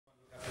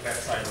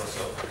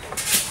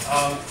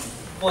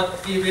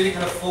what we really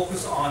kind of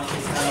focus on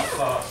is kind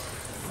of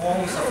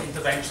forms of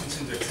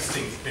interventions in the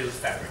existing built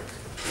fabric.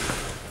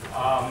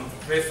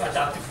 With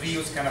adaptive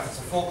reuse kind of as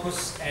a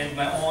focus, and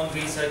my own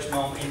research, my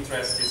own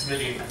interest is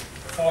really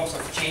forms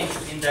of change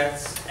within that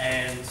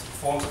and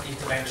forms of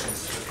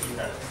interventions within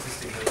that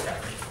existing built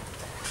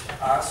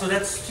fabric. So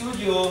that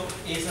studio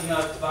is an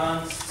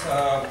advanced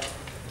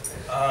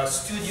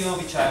studio,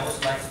 which I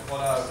also like to call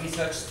a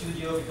research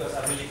studio, because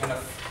I really kind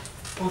of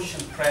push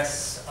and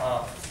press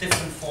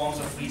different forms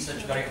of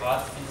research very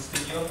hard in the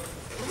studio.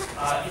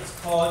 It's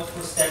called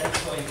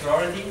Prosthetics or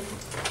Interiority,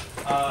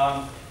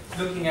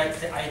 looking at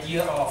the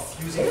idea of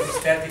using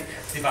prosthetic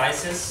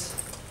devices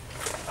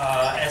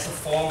as a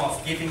form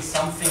of giving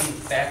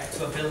something back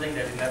to a building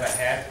that it never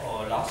had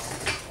or lost.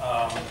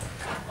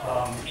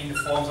 In the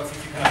forms of,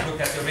 if you kind of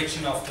look at the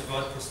origin of the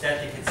word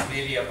prosthetic, it's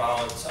really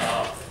about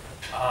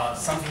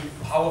something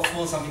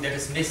powerful, something that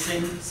is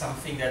missing,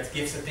 something that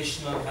gives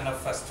additional kind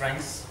of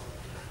strength.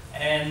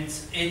 And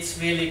it's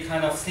really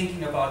kind of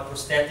thinking about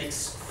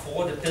prosthetics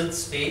for the built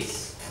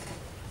space,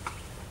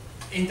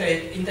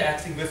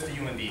 interacting with the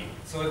human being.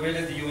 So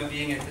really the human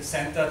being at the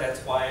center. That's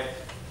why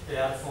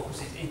the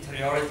focus is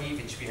interiority,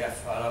 which we have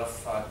a lot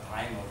of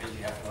time, or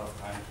really have a lot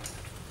of time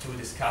to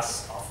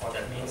discuss of what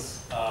that means,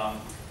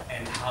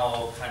 and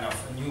how kind of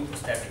new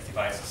prosthetic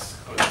devices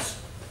could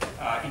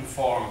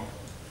inform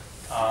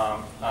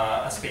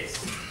a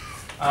space.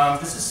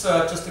 This is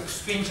just a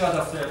screenshot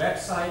of the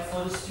website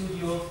for the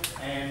studio,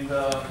 and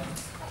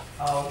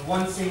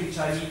one thing which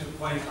I need to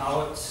point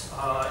out,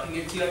 in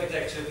interior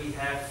architecture we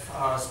have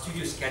a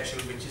studio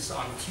schedule which is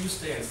on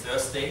Tuesday and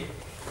Thursday,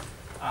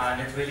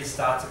 and it really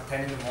starts at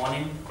 10 in the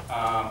morning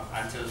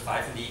until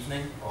 5 in the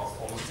evening, or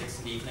almost 6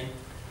 in the evening.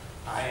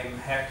 I'm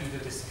happy to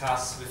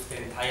discuss with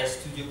the entire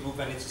studio group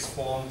when it's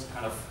formed,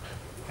 kind of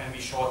can be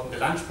short in the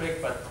lunch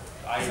break, but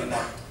I am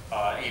not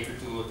able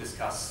to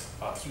discuss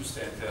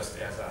Tuesday and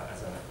Thursday as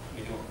a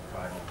minimum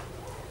requirement.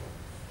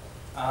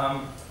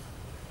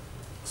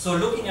 So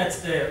looking at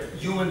the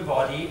human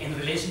body in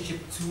relationship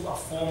to a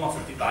form of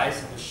a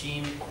device, a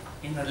machine,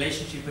 in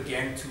relationship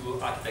again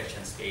to architecture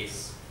and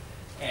space,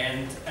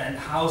 and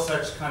how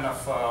such kind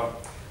of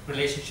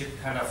relationship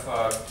kind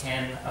of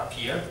can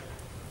appear.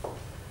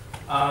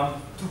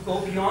 To go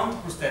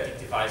beyond prosthetic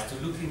device, to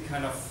look in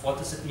kind of what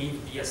does it mean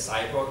to be a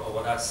cyborg, or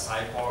what are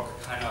cyborg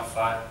kind of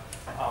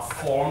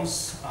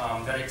forms.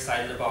 Very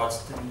excited about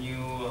the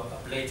new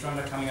Blade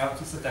Runner coming up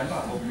in September.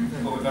 I hope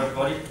with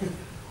everybody.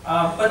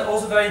 But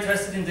also very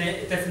interested in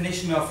the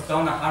definition of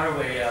Donna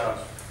Haraway,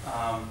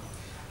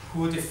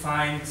 who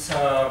defined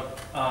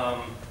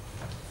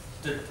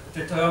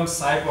the term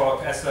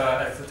cyborg as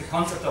the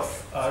concept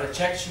of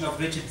rejection of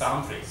rigid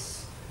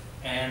boundaries,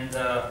 and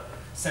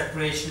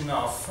separation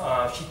of,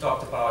 she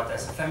talked about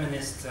as a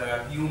feminist,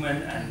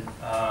 human and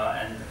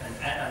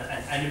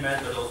animal,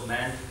 but also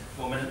man,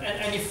 woman,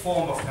 and any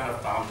form of kind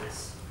of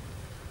boundaries.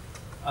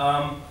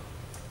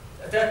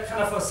 There are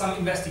kind of some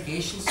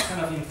investigations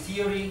kind of in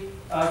theory,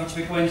 which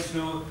we're going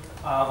through.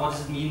 What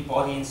does it mean,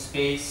 body in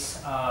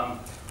space?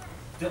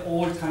 The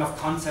old kind of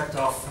concept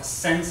of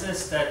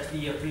senses, that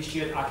we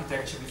appreciate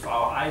architecture with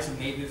our eyes and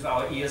maybe with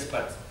our ears,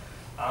 but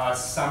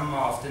some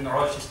of the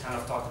neurologists kind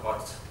of talked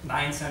about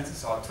 9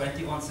 senses or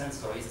 21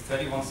 senses or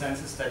 31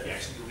 senses that we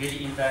actually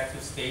really interact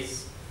with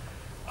space.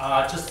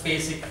 Just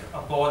basic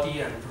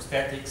body and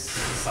prosthetics,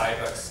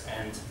 cyborgs,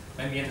 and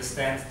when we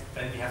understand,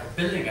 then we have a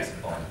building as a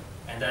body,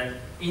 and then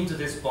into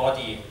this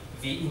body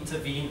we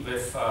intervene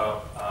with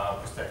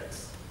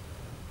prosthetics.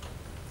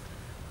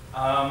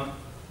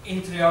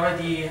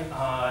 Interiority is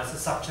a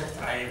subject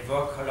I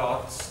work a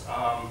lot,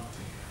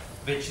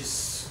 which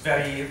is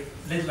very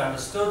little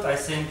understood, I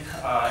think,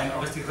 and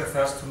obviously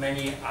refers to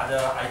many other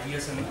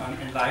ideas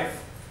in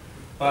life.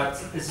 But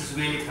this is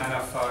really kind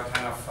of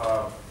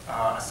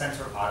a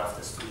central part of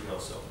the studio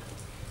also.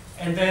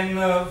 And then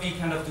we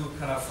kind of do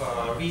kind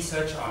of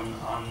research on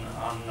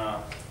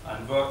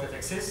work that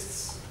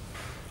exists.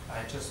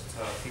 I just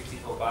quickly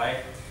go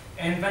by.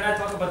 And when I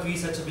talk about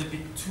research, there will be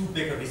 2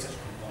 bigger research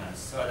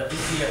components. There will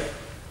be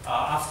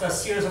after a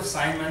series of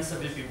assignments, there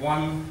will be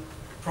one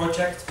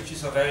project, which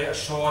is a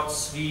short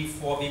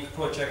 3-4 week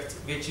project,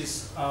 which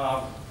is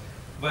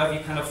where we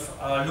kind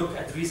of look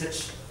at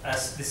research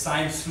as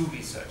design through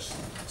research.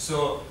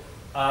 So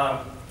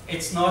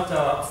it's not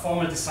a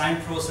formal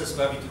design process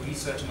where we do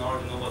research in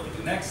order to know what we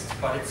do next,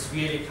 but it's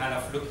really kind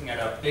of looking at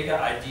a bigger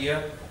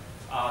idea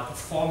to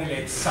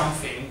formulate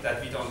something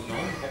that we don't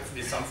know,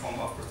 hopefully some form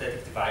of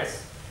prosthetic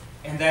device.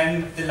 And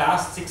then the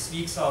last 6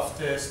 weeks of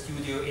the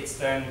studio, it's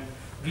then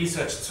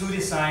research through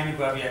design,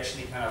 where we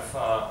actually kind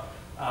of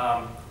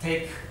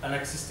take an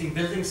existing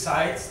building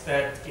site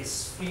that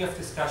is free of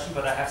discussion,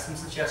 but I have some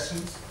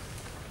suggestions.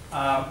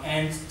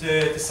 And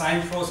the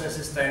design process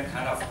is then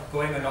kind of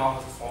going along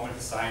with the formal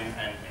design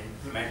and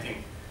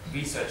implementing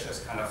research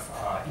as kind of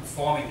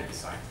informing the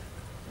design.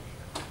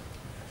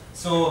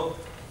 So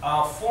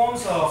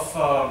forms of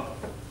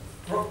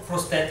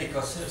prosthetic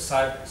or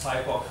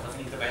cyborg kind of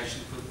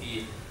intervention could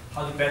be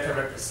how to better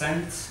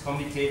represent,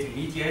 communicate, and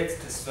mediate.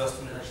 This first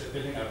one is actually a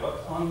building I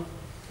worked on.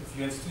 if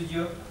you're in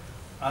studio,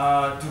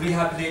 to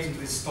rehabilitate and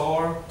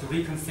restore, to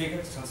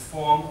reconfigure, to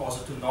transform,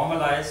 also to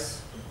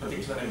normalize,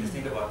 particularly when you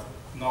think about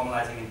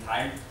normalizing in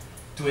time.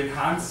 To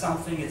enhance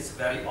something is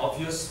very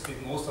obvious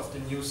with most of the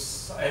new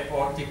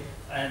cyborg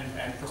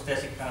and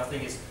prosthetic kind of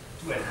thing is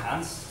to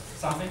enhance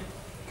something,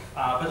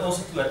 but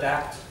also to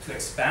adapt, to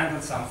expand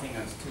on something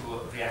and to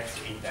react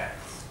in that.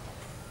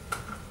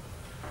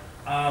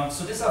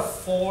 So these are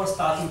 4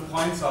 starting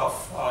points of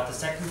the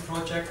second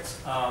project.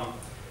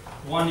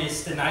 One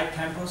is the night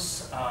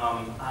campus.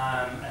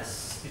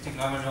 As you think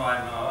normally know,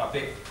 I'm a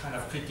big kind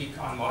of critic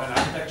on modern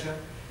architecture,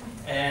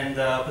 and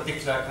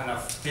particular kind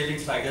of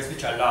buildings like this,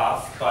 which I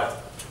love,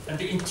 but in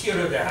the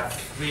interior they have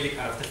really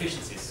kind of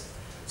deficiencies.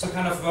 So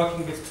kind of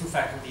working with 2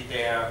 faculty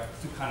there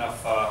to kind of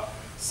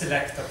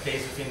select a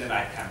place within the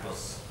night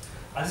campus.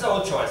 These are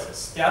all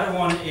choices. The other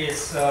one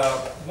is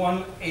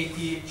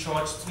 180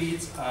 George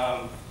Street,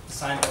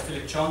 designed by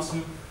Philip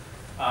Johnson,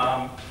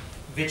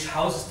 which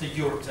houses the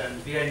yurt,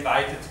 and we are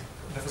invited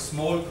with a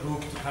small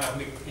group to kind of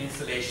make the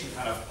installation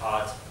kind of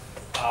part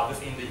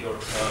within the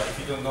yurt. If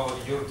you don't know what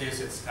the yurt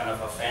is, it's kind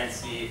of a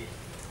fancy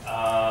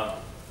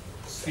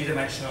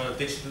 3-dimensional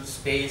digital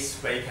space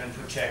where you can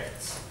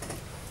project.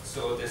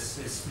 So this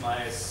is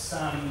my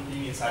son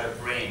being inside a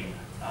brain,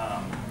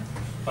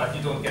 but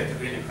you don't get the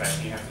real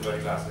impression, you have to wear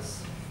glasses.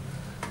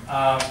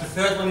 The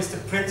third one is the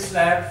Prince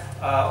Lab,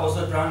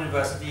 also at Brown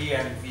University,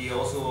 and we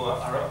also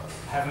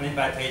have an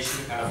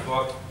invitation to kind of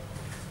work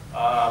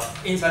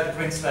inside the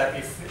Prince Lab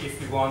if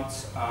we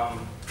want.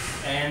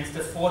 And the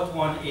fourth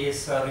one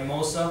is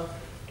Rimosa.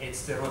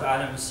 It's the Rhode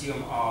Island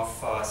Museum of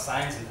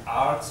Science and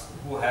Art,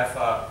 who have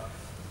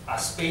a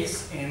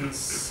space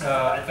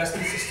at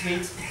Westminster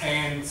Street,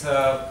 and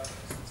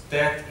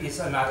that is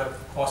another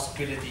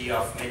possibility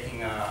of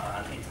making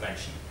an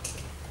intervention.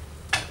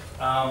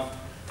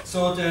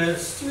 So the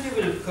studio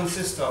will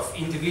consist of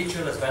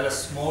individual as well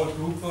as small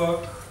group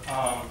work.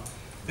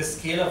 The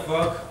scale of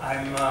work,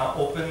 I'm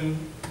open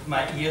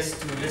my ears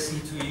to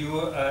listen to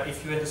you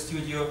if you're in the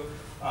studio,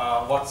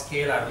 what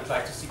scale I would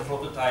like to see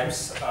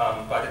prototypes,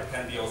 but it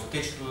can be also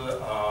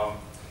digital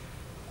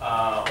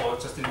or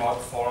just in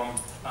model form.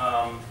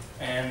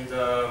 And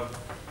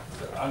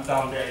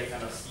down there you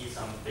kind of see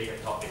some bigger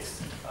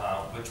topics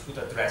which would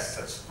address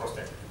such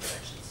prosthetic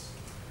interventions.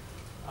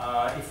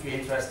 If you're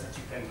interested,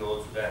 you can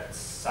go to that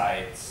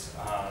site.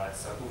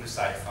 It's a Google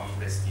site from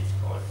RISD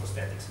called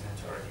Prosthetics and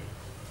Interiority.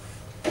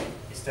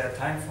 Is there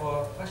time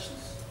for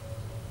questions?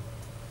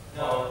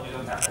 No, you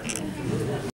don't have that.